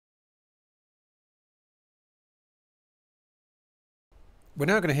We're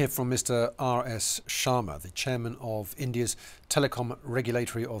now going to hear from Mr. R.S. Sharma, the chairman of India's Telecom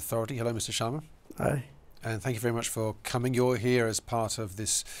Regulatory Authority. Hello, Mr. Sharma. Hi. And thank you very much for coming. You're here as part of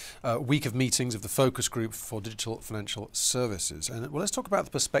this week of meetings of the focus group for digital financial services. And well, let's talk about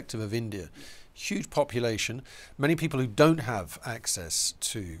the perspective of India. Huge population, many people who don't have access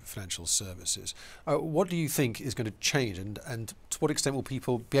to financial services. What do you think is going to change, and to what extent will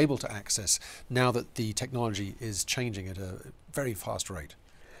people be able to access now that the technology is changing at a very fast rate?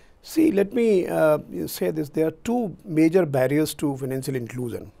 See, let me say this. There are two major barriers to financial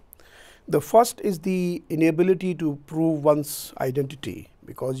inclusion. The first is the inability to prove one's identity,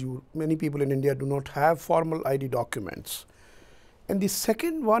 because many people in India do not have formal ID documents. And the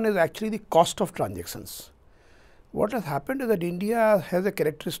second one is actually the cost of transactions. What has happened is that India has a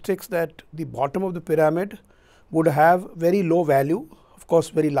characteristics that the bottom of the pyramid would have very low value, of course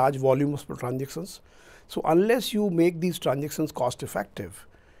very large volumes of transactions. So unless you make these transactions cost effective,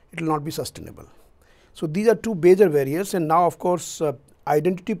 it will not be sustainable. So these are two major barriers, and now of course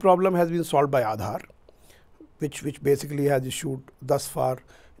identity problem has been solved by Aadhaar, which basically has issued thus far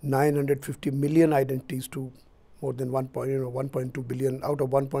 950 million identities to more than 1.2 billion out of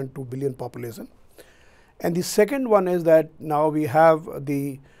 1.2 billion population. And the second one is that now we have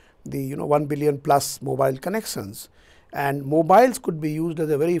the 1 billion plus mobile connections, and mobiles could be used as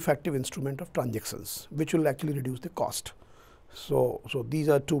a very effective instrument of transactions, which will actually reduce the cost. So these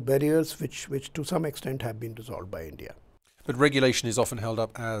are two barriers which to some extent have been resolved by India. But regulation is often held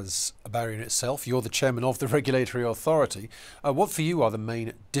up as a barrier in itself. You're the chairman of the regulatory authority. What for you are the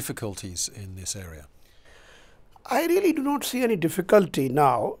main difficulties in this area? I really do not see any difficulty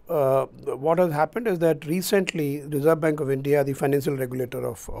now. What has happened is that recently Reserve Bank of India, the financial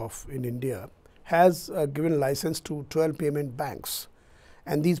regulator in India, has given license to 12 payment banks.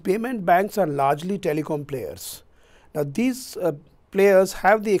 And these payment banks are largely telecom players. Now these players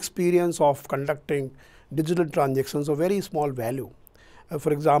have the experience of conducting digital transactions of very small value.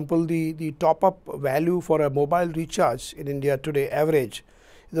 For example, the top-up value for a mobile recharge in India today average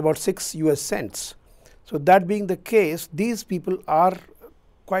is about 6 US cents. So that being the case, these people are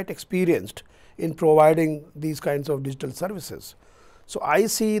quite experienced in providing these kinds of digital services. So I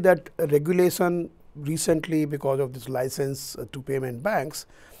see that regulation recently, because of this license to payment banks,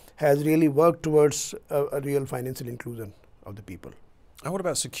 has really worked towards a real financial inclusion of the people. And what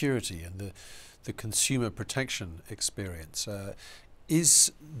about security and the consumer protection experience?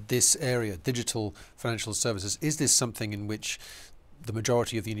 Is this area, digital financial services, is this something in which the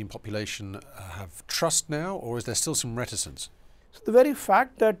majority of the Indian population have trust now, or is there still some reticence? So the very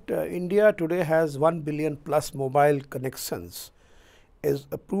fact that India today has 1 billion plus mobile connections is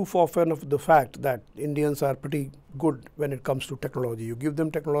a proof of the fact that Indians are pretty good when it comes to technology. You give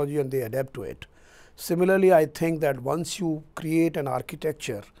them technology and they adapt to it. Similarly, I think that once you create an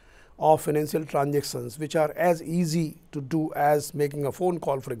architecture of financial transactions which are as easy to do as making a phone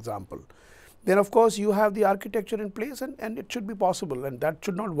call, for example, then of course you have the architecture in place, and it should be possible, and that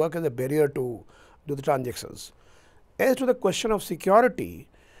should not work as a barrier to do the transactions. As to the question of security,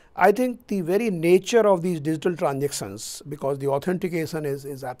 I think the very nature of these digital transactions, because the authentication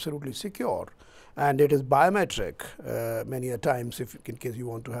is absolutely secure and it is biometric many a times, if in case you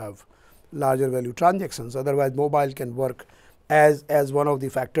want to have larger value transactions. Otherwise mobile can work as one of the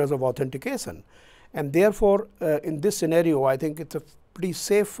factors of authentication, and therefore in this scenario I think it's a pretty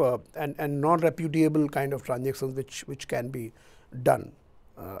safe and non-repudiable kind of transactions which can be done,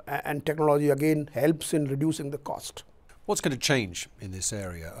 and technology again helps in reducing the cost. What's going to change in this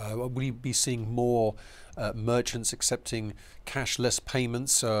area? Will we be seeing more merchants accepting cashless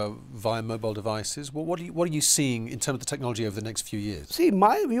payments via mobile devices? What are you seeing in terms of the technology over the next few years? See,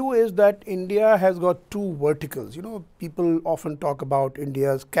 my view is that India has got two verticals. People often talk about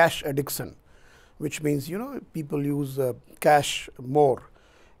India's cash addiction, which means people use cash more,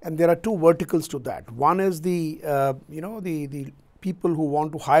 and there are two verticals to that. One is the people who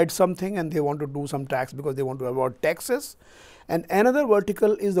want to hide something and they want to do some tax because they want to avoid taxes, and another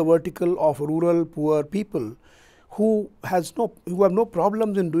vertical is the vertical of rural poor people who have no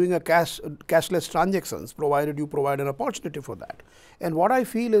problems in doing a cashless transactions, provided you provide an opportunity for that. And what I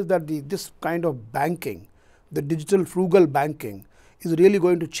feel is that this kind of banking, the digital frugal banking, is really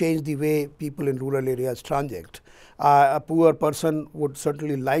going to change the way people in rural areas transact. A poor person would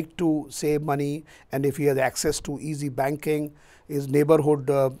certainly like to save money, and if he has access to easy banking, his neighborhood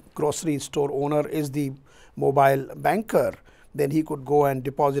grocery store owner is the mobile banker, then he could go and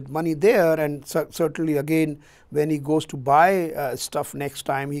deposit money there, and certainly again when he goes to buy stuff next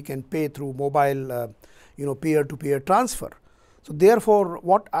time, he can pay through mobile peer-to-peer transfer. So therefore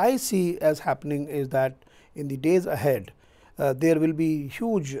what I see as happening is that in the days ahead, there will be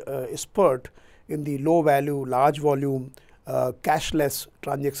huge spurt in the low value, large volume, cashless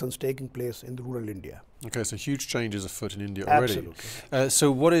transactions taking place in the rural India. Okay, so huge changes afoot in India already. Absolutely.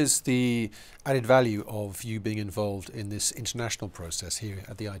 So what is the added value of you being involved in this international process here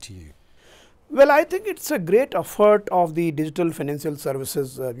at the ITU? Well, I think it's a great effort of the digital financial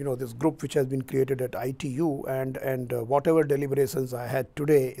services, this group which has been created at ITU, and whatever deliberations I had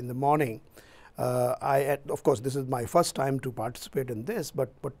today in the morning, of course, this is my first time to participate in this, but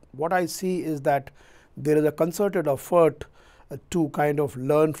what I see is that there is a concerted effort to kind of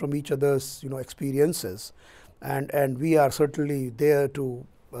learn from each other's experiences, and we are certainly there to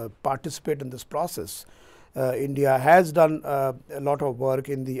participate in this process. India has done a lot of work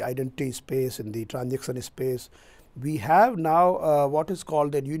in the identity space, in the transaction space. We have now what is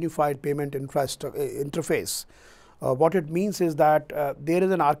called a unified payment interface. What it means is that there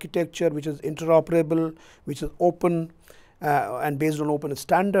is an architecture which is interoperable, which is open and based on open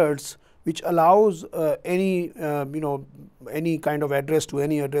standards, which allows any kind of address to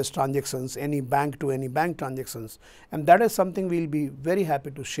any address transactions, any bank to any bank transactions, and that is something we'll be very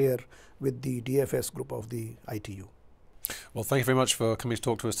happy to share with the DFS group of the ITU. Well, thank you very much for coming to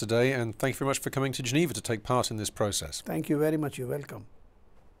talk to us today, and thank you very much for coming to Geneva to take part in this process. Thank you very much. You're welcome.